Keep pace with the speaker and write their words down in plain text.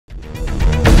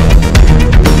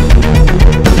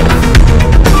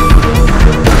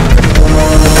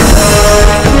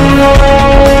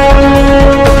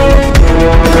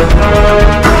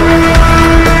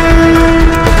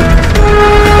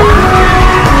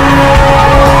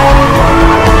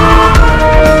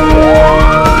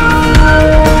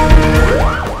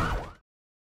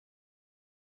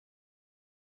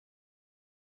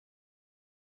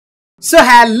So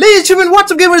hello YouTube and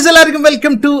what's up gamers,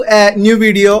 welcome to a new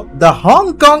video, the Hong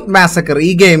Kong Massacre.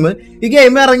 This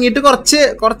game ഇറങ്ങിയിട്ട്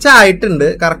കുറച്ചായിട്ടുണ്ട്.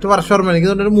 Correct വർഷം ഓർമ്മ എനിക്ക്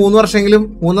തോന്നുന്നു 3 വർഷമെങ്കിലും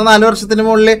 3-4 വർഷത്തിന്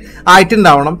മുകളിൽ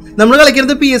ആയിട്ടുണ്ടാവണം. നമ്മൾ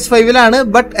കളിക്കുന്നത് PS5-ലാണ്,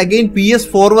 ബട്ട് അഗെയിൻ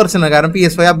PS4 വെർഷനാണ്, കാരണം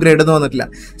PS5 അപ്ഗ്രേഡ് ഒന്നും വന്നിട്ടില്ല.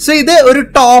 സോ ഇത് ഒരു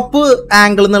ടോപ്പ്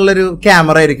ആംഗിൾ എന്നുള്ളൊരു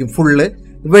ക്യാമറ ആയിരിക്കും, ഫുള്ള്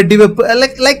വെടിവെപ്പ്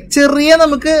ലൈക്ക് ചെറിയ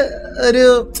നമുക്ക് ഒരു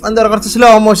എന്താ പറയുക കുറച്ച്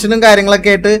സ്ലോ മോഷനും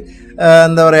കാര്യങ്ങളൊക്കെ ആയിട്ട്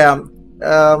എന്താ പറയാ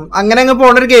അങ്ങനെ അങ്ങ്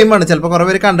പോകുന്ന ഒരു ഗെയിമാണ്. ചിലപ്പോൾ കുറെ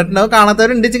പേര് കണ്ടിട്ടുണ്ടാവും,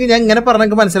 കാണാത്തവരുണ്ടെങ്കിൽ ഞാൻ ഇങ്ങനെ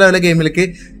പറഞ്ഞെങ്കിൽ മനസ്സിലാവില്ല. ഗെയിമിലേക്ക്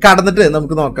കടന്നിട്ട്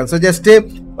നമുക്ക് നോക്കാം. സോ ജസ്റ്റ്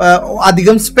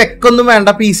അധികം സ്പെക്ക് ഒന്നും വേണ്ട,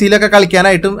 PC-യിലൊക്കെ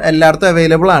കളിക്കാനായിട്ടും എല്ലായിടത്തും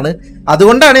അവൈലബിൾ ആണ്.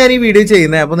 അതുകൊണ്ടാണ് ഞാൻ ഈ വീഡിയോ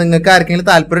ചെയ്യുന്നത്. അപ്പോൾ നിങ്ങൾക്ക് ആർക്കെങ്കിലും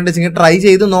താല്പര്യം ഉണ്ടെങ്കിൽ ട്രൈ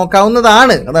ചെയ്ത്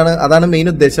നോക്കാവുന്നതാണ്. അതാണ് മെയിൻ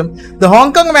ഉദ്ദേശം. ദ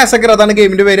ഹോങ് കോങ് മാസക്കർ, അതാണ്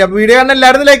ഗെയിമിന്റെ പേര്. അപ്പോൾ വീഡിയോ കാണാൻ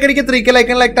എല്ലാവരും ലൈക്ക് അടിക്കുക,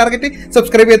 3K ലൈക്ക് ടാർഗറ്റ്,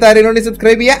 സബ്സ്ക്രൈബ് ചെയ്യാത്ത ആരെയും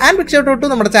സബ്സ്ക്രൈബ് ചെയ്യുക. ആൻഡ് ബിഗ് ഷൗട്ട് ഔട്ട്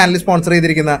നമ്മുടെ ചാനൽ സ്പോൺസർ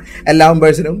ചെയ്തിരിക്കുന്ന എല്ലാ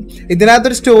മെമ്പേഴ്സിനും.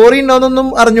 ഇതിനകത്തൊരു സ്റ്റോറി ഉണ്ടോന്നൊന്നും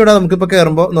അറിഞ്ഞൂടാ, നമുക്കിപ്പോൾ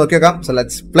കയറുമ്പോൾ നോക്കി നോക്കാം. So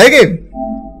let's play game.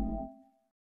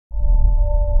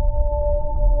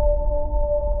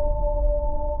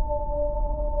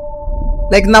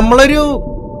 Like നമ്മളൊരു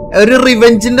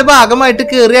റിവെഞ്ചിന്റെ ഭാഗമായിട്ട്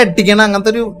കയറി അടിക്കണം,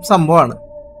 അങ്ങനത്തെ ഒരു സംഭവമാണ്.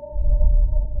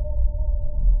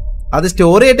 അത്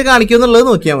സ്റ്റോറി ആയിട്ട് കാണിക്കുമെന്നുള്ളത്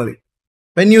നോക്കിയാൽ മതി.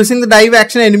 When using the dive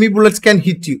action, enemy bullets can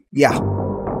hit you. Yeah.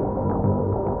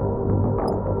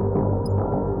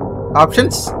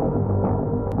 Options.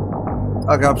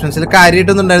 Okay, options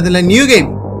കാര്യമായിട്ടൊന്നും ഉണ്ടായിരുന്നില്ല. New game,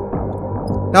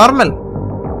 normal,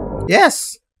 yes.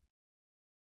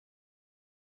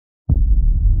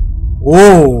 ഓ,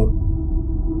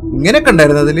 ഇങ്ങനെയൊക്കെ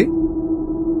ഉണ്ടായിരുന്നു അതില്.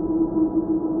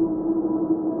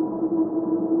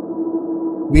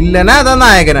 വില്ലനാ അതാ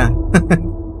നായകനാ?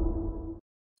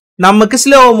 നമുക്ക്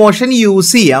സ്ലോ മോഷൻ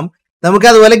യൂസ് ചെയ്യാം, നമുക്ക്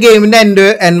അതുപോലെ ഗെയിമിന്റെ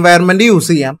എൻവയറമെന്റ് യൂസ്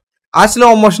ചെയ്യാം. ആ സ്ലോ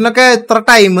മോഷനൊക്കെ എത്ര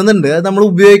ടൈം എന്നുണ്ട്, അത് നമ്മൾ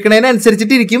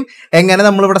ഉപയോഗിക്കുന്നതിനനുസരിച്ചിട്ടിരിക്കും എങ്ങനെ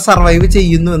നമ്മളിവിടെ സർവൈവ്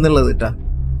ചെയ്യുന്നു എന്നുള്ളത് കേട്ടാ.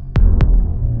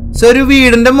 സോ ഒരു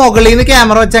വീടിന്റെ മുകളിൽ നിന്ന്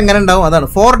ക്യാമറ വെച്ച് എങ്ങനെ ഉണ്ടാവും, അതാണ്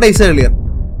 4 days earlier.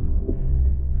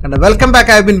 Welcome back,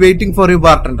 I have been waiting for you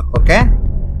bartender. Okay,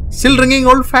 still drinking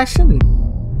old fashioned.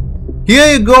 Here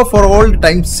you go for old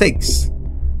time's sakes.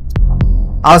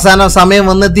 അവസാനം സമയം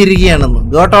വന്ന് തിരികെയാണെന്ന്.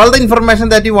 Got all the information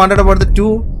that you wanted about the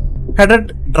two-headed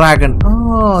dragon.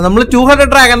 നമ്മൾ 2-headed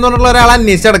dragon എന്ന് പറഞ്ഞുള്ള ഒരാളെ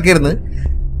അന്വേഷിച്ച് നടക്കായിരുന്നു.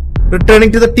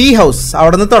 Returning to the tea house,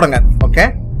 അവിടെ നിന്ന് തുടങ്ങാൻ. ഓക്കെ,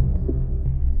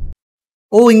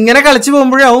 ഓ ഇങ്ങനെ കളിച്ചു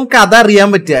പോകുമ്പോഴാവും കഥ അറിയാൻ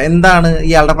പറ്റുക, എന്താണ്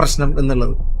ഇയാളുടെ പ്രശ്നം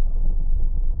എന്നുള്ളത്.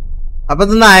 അപ്പൊ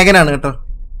ഇത് നായകനാണ് കേട്ടോ,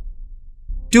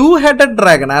 2-headed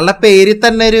dragon. അയാളുടെ പേരിൽ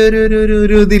തന്നെ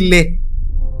ഒരു ഇതില്ലേ,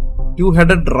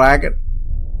 2-headed dragon.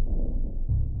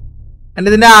 and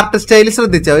ഇതിന്റെ ആർട്ട് സ്റ്റൈൽ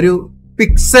ശ്രദ്ധിച്ച ഒരു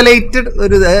പിക്സലേറ്റഡ്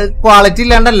ഒരു ക്വാളിറ്റി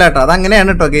ഇല്ലാണ്ടല്ല കേട്ടോ,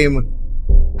 അതങ്ങനെയാണ് കേട്ടോ ഗെയിം,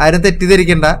 ആരും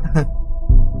തെറ്റിദ്ധരിക്കണ്ട.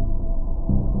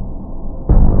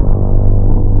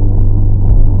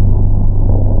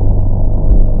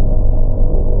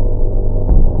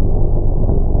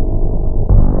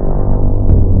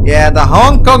 Yeah, the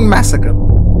Hong Kong Massacre.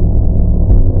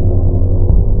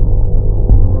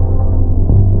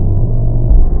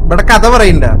 ഇവിടെ കഥ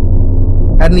പറയണ്ട,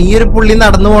 കാരണം ഈ ഒരു പുള്ളി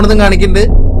നടന്നു പോണതും കാണിക്കുന്നുണ്ട്,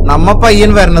 നമ്മ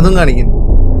പയ്യൻ വരണതും കാണിക്കുന്നു.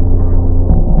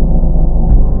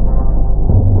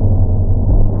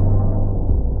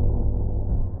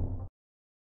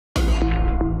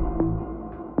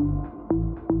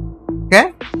 ഓക്കെ,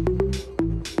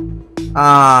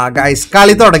 ഗൈസ്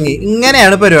കളി തുടങ്ങി.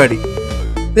 ഇങ്ങനെയാണ് പരിപാടി.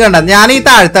 ഇത് കണ്ട, ഞാൻ ഈ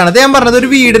താഴ്ത്താണ്. ഇത് ഞാൻ പറഞ്ഞത്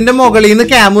ഒരു വീടിന്റെ മുകളിൽ നിന്ന്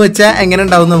ക്യാമ് വെച്ചാൽ എങ്ങനെ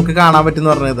ഉണ്ടാവും നമുക്ക് കാണാൻ പറ്റുന്ന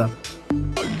പറഞ്ഞതാണ്.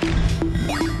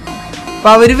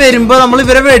 അപ്പൊ അവര് വരുമ്പോ നമ്മൾ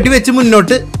ഇവരെ വെടി വെച്ച്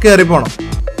മുന്നോട്ട് കേറി പോണം.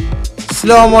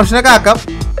 സ്ലോ മോഷനൊക്കെ ആക്കാം,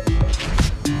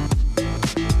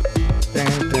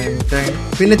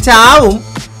 പിന്നെ ചാവും,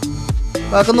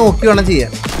 അതൊക്കെ നോക്കി വേണം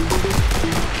ചെയ്യാൻ.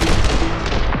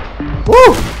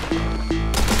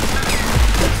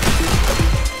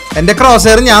 എന്റെ ക്രോസ്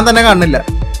ഹെയർ ഞാൻ തന്നെ കാണുന്നില്ല.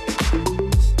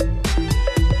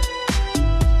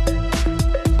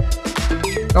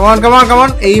 കമോൺ,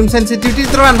 എയിം സെൻസിറ്റിവിറ്റി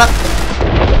ഇത്ര വേണ്ട.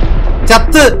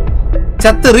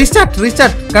 ചത്ത്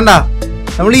റീസ്റ്റാർട്ട്. കണ്ട,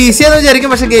 നമ്മൾ ഈസിയാന്ന് വിചാരിക്കും,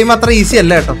 പക്ഷെ ഗെയിം അത്ര ഈസി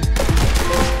അല്ല കേട്ടോ.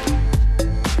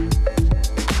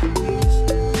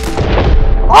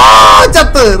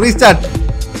 ചത്ത് റീസ്റ്റാർട്ട്.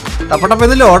 ടപ്പ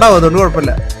ഇത് ലോഡാവും, അതുകൊണ്ട്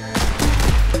കുഴപ്പമില്ല.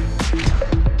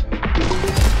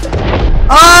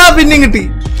 പിന്നെയും കിട്ടി.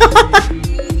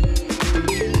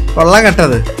 കൊള്ളാൻ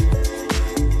കേട്ടത്.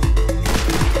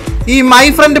 ഈ മൈ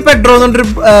ഫ്രണ്ട് പെഡ്രോ എന്നൊരു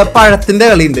പഴത്തിന്റെ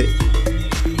കളിയുണ്ട്,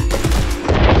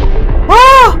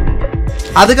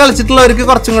 അത് കളിച്ചിട്ടുള്ളവർക്ക്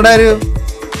കുറച്ചും കൂടെ ഒരു,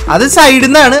 അത് സൈഡിൽ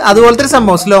നിന്നാണ് അതുപോലത്തെ ഒരു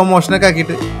സംഭവം, സ്ലോ മോഷനൊക്കെ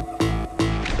ആക്കിയിട്ട്.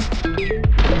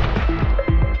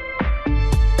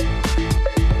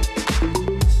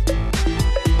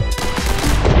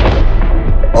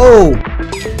 ഓ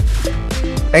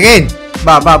അഗൈൻ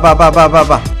ബാ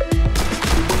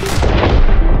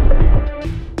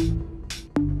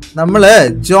നമ്മള്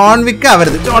ജോൺ വിക്ക്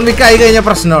ആവരുത്. ജോൺ വിക്ക് ആയി കഴിഞ്ഞ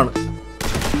പ്രശ്നമാണ്.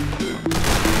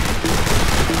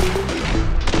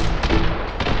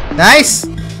 Nice.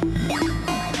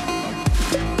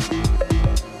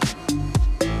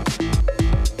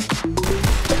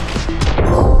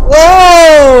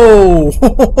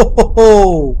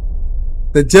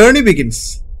 The journey begins.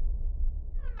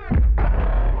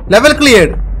 Level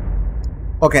cleared.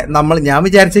 Okay, ഞാൻ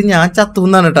വിചാരിച്ചത് ഞാൻ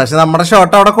ചത്തുന്നാണ് കേട്ടോ. പക്ഷെ നമ്മുടെ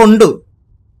ഷോട്ട് അവിടെ കൊണ്ടു.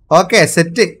 Okay,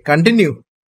 set, continue.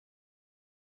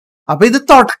 അപ്പൊ ഇത്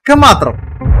തുടക്കം മാത്രം.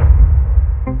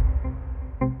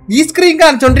 ഈ സ്ക്രീൻ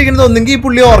കാണിച്ചോണ്ടിരിക്കുന്നത് ഒന്നെങ്കിൽ ഈ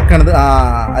പുള്ളി ഓർക്കണത്,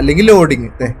 അല്ലെങ്കിൽ ലോഡിങ്.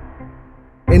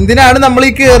 എന്തിനാണ് നമ്മൾ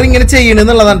ഈ കേറി ഇങ്ങനെ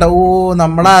ചെയ്യണെന്നുള്ളതാണ്ട. ഓ,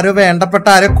 നമ്മളാരോ വേണ്ടപ്പെട്ട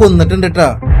ആരോ കൊന്നിട്ടുണ്ട് കേട്ടോ.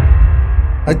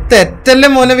 അത് തെറ്റല്ലേ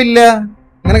മോനവില്ല,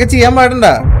 അങ്ങനൊക്കെ ചെയ്യാൻ പാടണ്ട.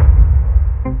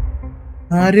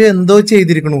 ആരും എന്തോ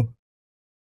ചെയ്തിരിക്കണു,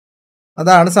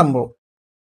 അതാണ് സംഭവം.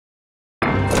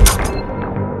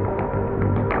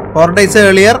 4 days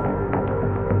earlier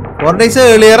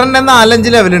തന്നെ 4-5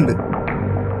 ലെവലുണ്ട്.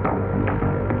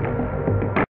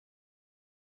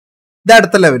 ഇത്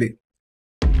അടുത്ത ലെവല്.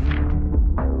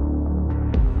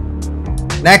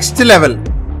 നെക്സ്റ്റ് ലെവൽ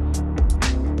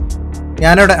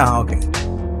ഞാനിവിടെ. ഓക്കെ,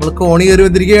 നമ്മള് കോണി കയറി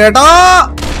വന്നിരിക്കുക കേട്ടോ.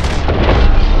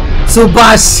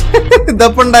 സുഭാഷ്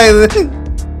ഇതപ്പ ഉണ്ടായത്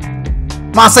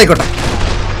മാസായിക്കോട്ടെ.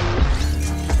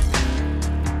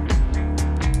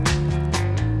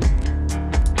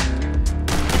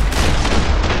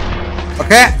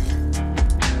 Okay,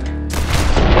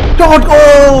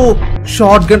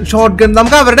 shot gun.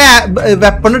 നമുക്ക് അവരുടെ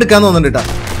വെപ്പൺ എടുക്കാൻ തോന്നുന്നുണ്ട് കേട്ടോ.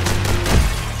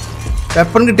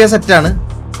 വെപ്പൺ കിട്ടിയ സെറ്റാണ്.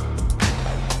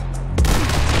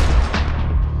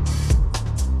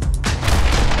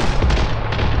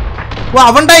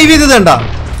 അവൻ ഡൈവ് ചെയ്തത് കണ്ടാ.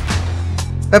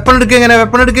 വെപ്പൺ എടുക്കുക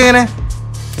എങ്ങനെ.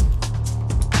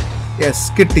 യെസ്,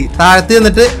 കിട്ടി. താഴത്ത്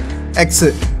നിന്നിട്ട് എക്സ്.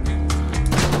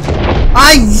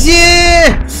 അയ്യേ,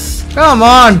 കം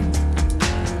ഓൺ.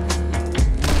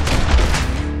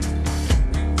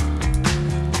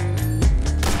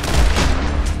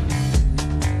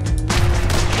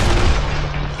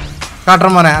 കാട്ടറ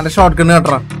മോനെ, അന്റെ ഷോട്ട് ഗണ്ണ്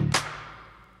കാട്ടറ.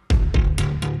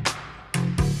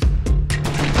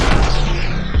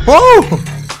 ഓ,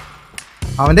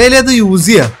 അവന്റെ കയ്യിൽ അത് യൂസ്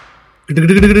ചെയ്യാ.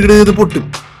 ഇത് പൊട്ടും.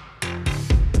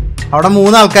 അവിടെ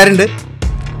 3 ആൾക്കാരുണ്ട്.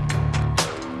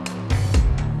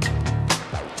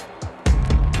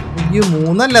 അയ്യോ,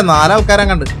 3 അല്ല 4 ആൾക്കാരെ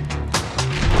കണ്ട്.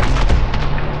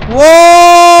 ഓ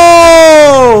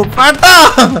പാട്ടാ,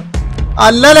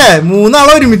 അല്ലല്ലേ 3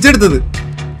 ആളെ ഒരുമിച്ചെടുത്തത്.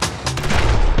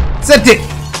 സെറ്റ്.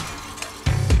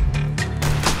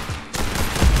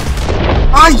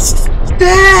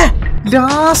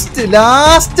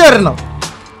 ലാസ്റ്റ് ഒരെണ്ണം.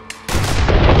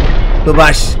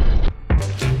 സുഭാഷ്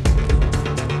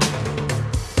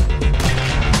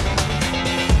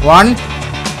വൺ.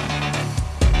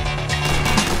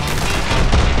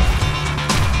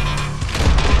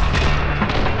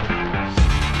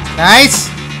 നൈസ്.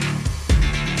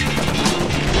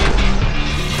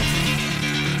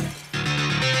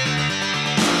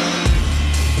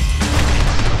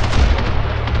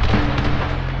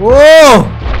 ഓ,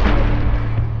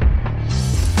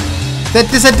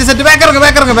 സെറ്റ്.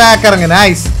 ബാക്കിറങ്ങ്.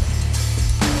 നൈസ്.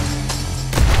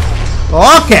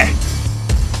 ഓക്കെ,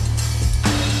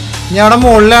 ഇനി അവിടെ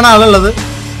മുകളിലാണ് ആളുള്ളത്.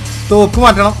 തോക്ക്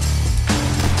മാറ്റണം.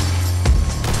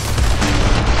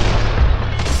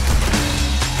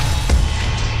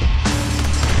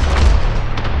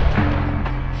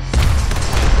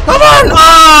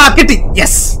 കിട്ടി.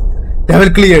 Yes, level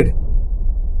cleared.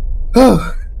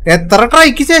 എത്ര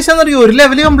ട്രൈക്ക് ശേഷം അറിയോ ഒരു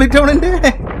ലെവല് കംപ്ലീറ്റ്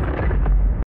ആവണേ.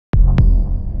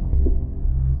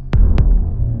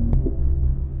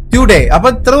 ട്യൂഡേ. അപ്പൊ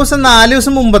ഇത്ര ദിവസം 4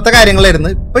 ദിവസം മുമ്പത്തെ കാര്യങ്ങളായിരുന്നു.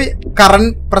 ഇപ്പൊ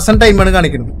പ്രസന്റ് ടൈമാണ്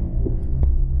കാണിക്കുന്നത്.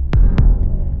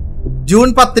 ജൂൺ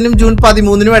 10-നും ജൂൺ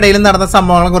 13-നും ഇടയിൽ നടന്ന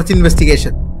സംഭവങ്ങളെ കുറിച്ച്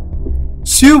investigation.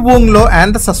 ഷ്യൂ Wong law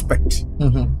and the suspect.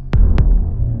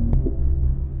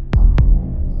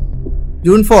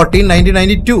 June 14,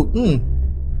 1992.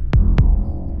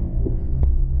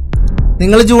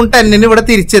 നിങ്ങൾ ജൂൺ 10-ന് ഇവിടെ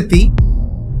തിരിച്ചെത്തി.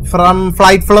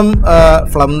 Flight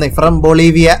from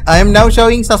Bolivia. I am now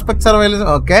showing suspect surveillance.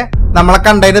 Okay, നമ്മളെ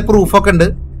കണ്ടതിന്റെ പ്രൂഫ് ഒക്കെ ഉണ്ട്.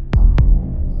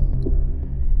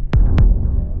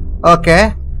 ഓക്കെ,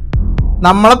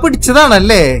 നമ്മളെ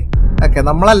പിടിച്ചതാണല്ലേ. ഓക്കെ,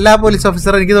 നമ്മളല്ല പോലീസ്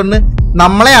ഓഫീസർ. എനിക്ക് തോന്നുന്നു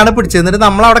നമ്മളെയാണ് പിടിച്ചത്. എന്നിട്ട്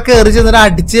നമ്മളവിടെ കയറി ചെന്നിട്ട്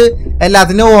അടിച്ച്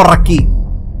എല്ലാത്തിനും ഉറക്കി.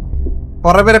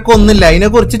 കുറെ പേരെ കൊന്നില്ല. അതിനെ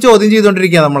കുറിച്ച് ചോദ്യം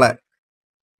ചെയ്തോണ്ടിരിക്കുക നമ്മളെ.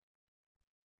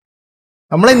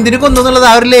 നമ്മൾ എന്തിനു കൊന്നുള്ളത്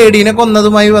ആ ഒരു ലേഡീനെ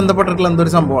കൊന്നതുമായി ബന്ധപ്പെട്ടിട്ടുള്ള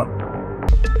എന്തൊരു സംഭവമാണ്.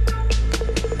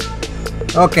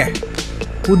 ഓക്കെ,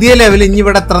 പുതിയ ലെവൽ. ഇനി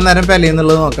ഇവിടെ എത്ര നേരം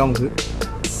പെലയെന്നുള്ളത് നോക്കാം നമുക്ക്.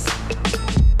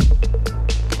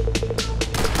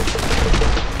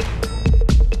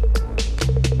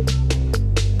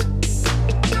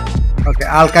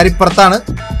 ആൾക്കാർ ഇപ്പുറത്താണ്.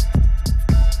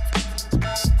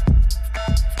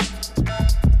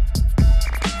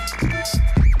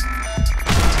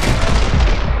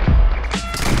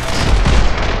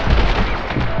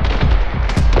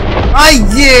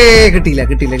 അയ്യേ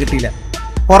കിട്ടിയില്ല.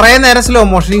 കൊറേ നേരം സ്ലോ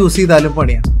മോഷൻ യൂസ് ചെയ്താലും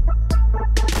പണിയാണ്.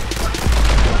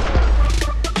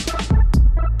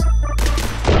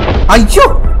 അയ്യോ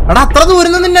എടാ, അത്ര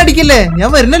ദൂരം നിന്ന് നിന്നെ അടിക്കില്ലേ, ഞാൻ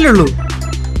വരുന്നല്ലേ ഉള്ളൂ.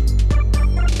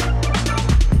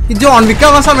 ഈ ജോൺ വിക്ക്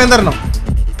ആവാൻ സമയം തരണം.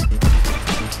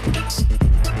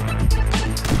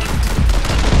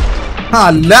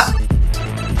 അല്ല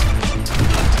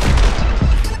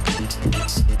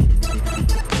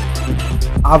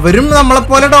അവരും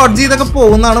നമ്മളെപ്പോലെ ഡോഡ്ജ് ചെയ്തൊക്കെ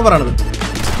പോകുന്നാണ് പറയണത്.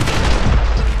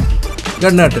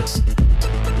 ഗണ്ണാട്ട്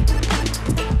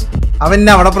അവൻ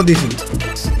അവിടെ പ്രതീക്ഷിക്കും.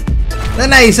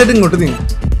 നൈസായിട്ട് ഇങ്ങോട്ട് നീങ്ങും.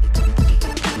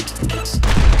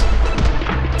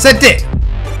 സെറ്റ്.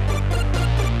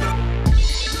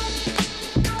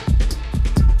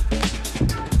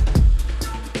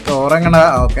 ചോറെങ്ങണ.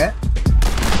 ഓക്കെ.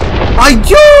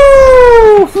 അയ്യോ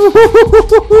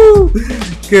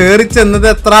കേറി ചെന്നത്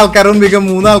എത്ര ആൾക്കാരും മുമ്പിക്ക്?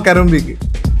 3 ആൾക്കാരും മുമ്പിക്ക്.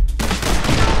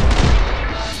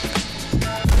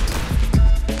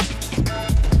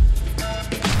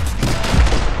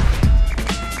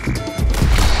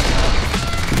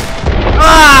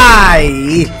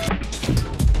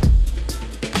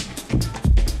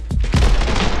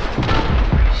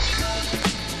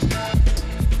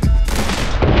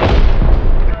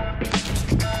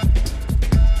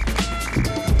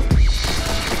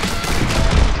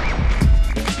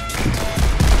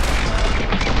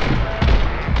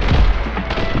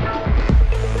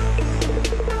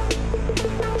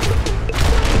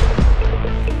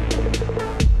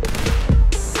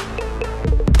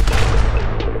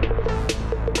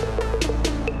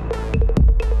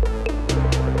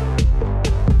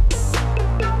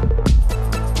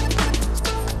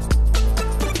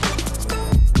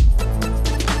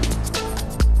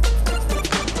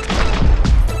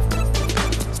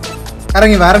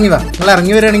 ഇറങ്ങി വാ നിങ്ങൾ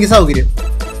ഇറങ്ങി വരികയാണെങ്കിൽ സൗകര്യം.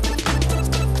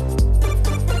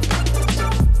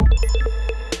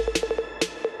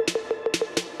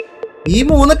 ഈ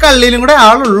 3 കള്ളിയിലും കൂടെ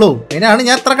ആളുള്ളൂ. അതിനാണ്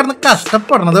ഞാൻ എത്ര കിടന്ന്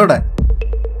കഷ്ടപ്പെടുന്നത് ഇവിടെ.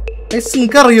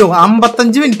 നിങ്ങൾക്ക് അറിയോ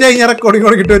 55 മിനിറ്റ് കഴിഞ്ഞ റെക്കോർഡിങ്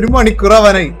കൊടുക്കിട്ട് 1 മണിക്കൂർ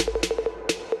ആവാനായി.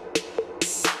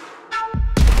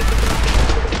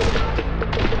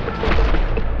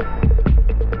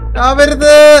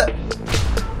 ആവരുത്.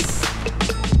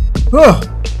 ഓ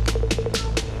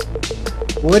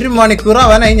 1 മണിക്കൂർ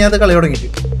ആവാനായി ഞാൻ അത് കളി തുടങ്ങിയിട്ട്.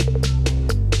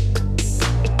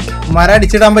 മരം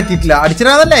അടിച്ചിടാൻ പറ്റിയിട്ടില്ല.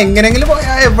 അടിച്ചിടാന്നല്ല, എങ്ങനെങ്കിലും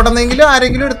എവിടെന്നെങ്കിലും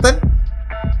ആരെങ്കിലും എടുത്താൽ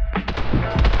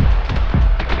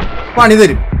പണി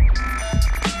തരും.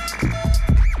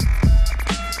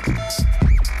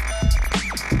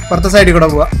 പുറത്തെ സൈഡിൽ കൂടെ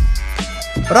പോവാ.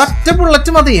 ഒരൊറ്റ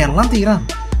ബുള്ളറ്റ് മതി, എല്ലാം തീരാ.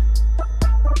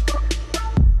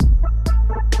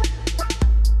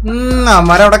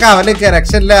 മരം അവിടെ കാവലിക്ക,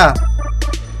 രക്ഷയില്ല.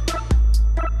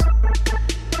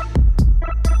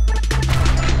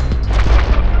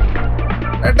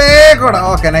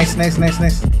 Okay, nice.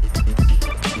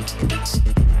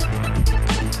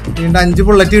 വീണ്ടും 5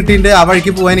 ബുള്ളറ്റ് കിട്ടിയിട്ടുണ്ട്. ആ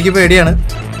വഴിക്ക് പോവാൻ എനിക്ക് പേടിയാണ്.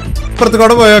 ഇപ്പുറത്ത്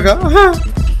കൂടെ പോയേക്കാം.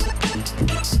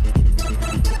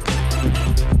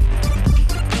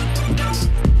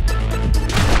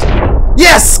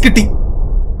 യെസ്, കിട്ടി.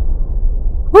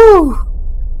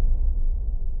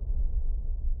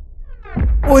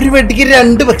 ഒരു വെട്ടിക്ക്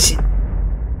 2 പക്ഷി.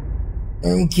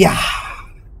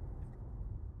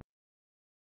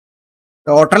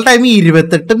 ടോട്ടൽ ടൈം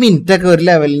 28 മിനിറ്റ് ഒക്കെ ഒരു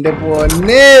ലെവലിന്റെ പോലെ.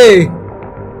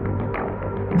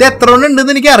 ഇത് എത്ര കൊണ്ട്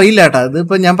ഉണ്ടെന്ന് എനിക്ക് അറിയില്ല കേട്ടോ.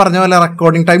 ഇതിപ്പോ ഞാൻ പറഞ്ഞ പോലെ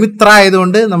റെക്കോർഡിംഗ് ടൈം ഇത്ര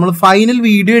ആയതുകൊണ്ട് നമ്മൾ ഫൈനൽ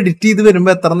വീഡിയോ എഡിറ്റ് ചെയ്ത്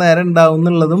വരുമ്പോൾ എത്ര നേരം ഉണ്ടാവും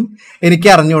എന്നുള്ളതും എനിക്ക്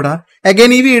അറിഞ്ഞൂടാ.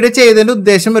 അഗൈൻ ഈ വീഡിയോ ചെയ്തതിന്റെ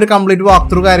ഉദ്ദേശം ഒരു കംപ്ലീറ്റ് വാക്ക്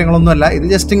ത്രൂ കാര്യങ്ങളൊന്നും അല്ല. ഇത്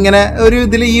ജസ്റ്റ് ഇങ്ങനെ ഒരു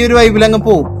ഇതിൽ ഈ ഒരു വൈബിൽ അങ്ങ്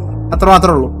പോകും, അത്ര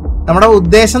മാത്രമേ ഉള്ളൂ. നമ്മുടെ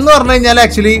ഉദ്ദേശം എന്ന് പറഞ്ഞു കഴിഞ്ഞാൽ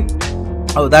ആക്ച്വലി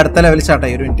ഇത് അടുത്ത ലെവൽ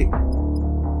സ്റ്റാർട്ടായി. 1 മിനിറ്റ്.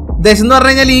 ഉദ്ദേശം എന്ന്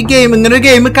പറഞ്ഞു കഴിഞ്ഞാൽ ഈ ഗെയിം, ഇങ്ങനെ ഒരു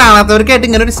ഗെയിം കാണാത്തവർക്കായിട്ട്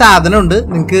ഇങ്ങനെ ഒരു സാധനം ഉണ്ട്.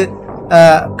 നിങ്ങൾക്ക്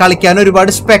കളിക്കാൻ ഒരുപാട്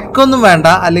സ്പെക്ക് ഒന്നും വേണ്ട,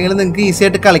 അല്ലെങ്കിൽ നിങ്ങൾക്ക് ഈസി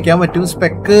ആയിട്ട് കളിക്കാൻ പറ്റും.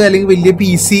 സ്പെക്ക് അല്ലെങ്കിൽ വലിയ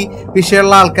PC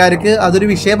വിഷയമുള്ള ആൾക്കാർക്ക് അതൊരു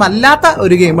വിഷയമല്ലാത്ത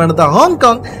ഒരു ഗെയിമാണ് ദ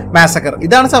ഹോങ്കോങ് മാസക്കർ.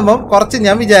 ഇതാണ് സംഭവം. കുറച്ച്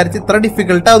ഞാൻ വിചാരിച്ചു ഇത്ര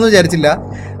ഡിഫിക്കൽട്ടാവെന്ന് വിചാരിച്ചില്ല.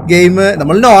 ഗെയിം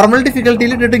നമ്മൾ നോർമൽ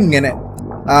ഡിഫിക്കൽട്ടിയിൽ ഇട്ടിട്ട് ഇങ്ങനെ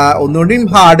ഒന്നുകൂടി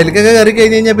ഹാർഡിലേക്കൊക്കെ കയറി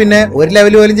കഴിഞ്ഞ് കഴിഞ്ഞാൽ പിന്നെ ഒരു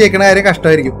ലെവൽ പോലും ജയിക്കണ കാര്യം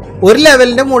കഷ്ടമായിരിക്കും. ഒരു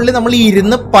ലെവലിന്റെ മുകളിൽ നമ്മൾ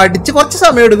ഇരുന്ന് പഠിച്ച് കുറച്ച്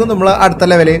സമയം എടുക്കും നമ്മൾ അടുത്ത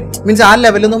ലെവല്, മീൻസ് ആ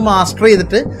ലെവലൊന്ന് മാസ്റ്റർ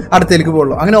ചെയ്തിട്ട് അടുത്തേക്ക്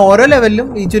പോകുള്ളൂ. അങ്ങനെ ഓരോ ലെവലിലും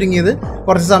ഈ ചുരുങ്ങിയത്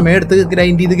കുറച്ച് സമയം എടുത്ത്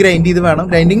ഗ്രൈൻഡ് ചെയ്ത് വേണം.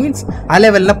 ഗ്രൈൻഡിങ് മീൻസ് ആ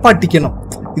ലെവലിനെ പഠിക്കണം,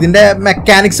 ഇതിന്റെ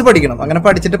മെക്കാനിക്സ് പഠിക്കണം. അങ്ങനെ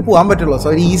പഠിച്ചിട്ട് പോകാൻ പറ്റുള്ളൂ. സോ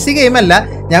ഒരു ഈസി ഗെയിം അല്ല.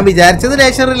 ഞാൻ വിചാരിച്ചത്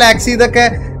ലേശം റിലാക്സ് ചെയ്തൊക്കെ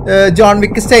ജോൺ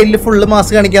വിക്ക് സ്റ്റൈലിൽ ഫുള്ള്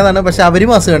മാസ് കാണിക്കാന്നാണ്. പക്ഷെ അവര്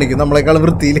മാസ് കാണിക്കും നമ്മളെക്കാൾ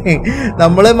വൃത്തിയിൽ.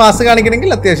 നമ്മള് മാസ്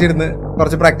കാണിക്കണമെങ്കിൽ അത്യാവശ്യം ഇരുന്ന്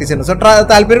കുറച്ച് പ്രാക്ടീസ് ചെയ്യുന്നത്. സോ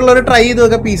താല്പര്യമുള്ളവർ ട്രൈ ചെയ്ത്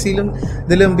നോക്കുക. പി സിയിലും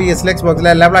ഇതിലും PS-ലും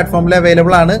Xbox-ലും എല്ലാ പ്ലാറ്റ്ഫോമിലും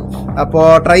അവൈലബിൾ ആണ്. അപ്പോൾ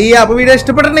ട്രൈ ചെയ്യുക. അപ്പോൾ വീഡിയോ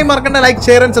ഇഷ്ടപ്പെട്ടിട്ടുണ്ടെങ്കിൽ മറക്കണ്ട like,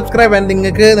 share and subscribe. And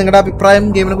നിങ്ങൾക്ക് നിങ്ങളുടെ അഭിപ്രായം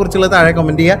ഗെയിമിനെ കുറിച്ചുള്ള താഴെ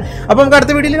കമന്റ് ചെയ്യുക. അപ്പോൾ നമുക്ക്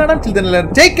അടുത്ത വീഡിയോയിൽ കാണാം. Till then,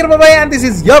 take care, bye bye, and this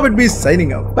is your Bit Beast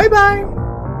signing out. Bye bye.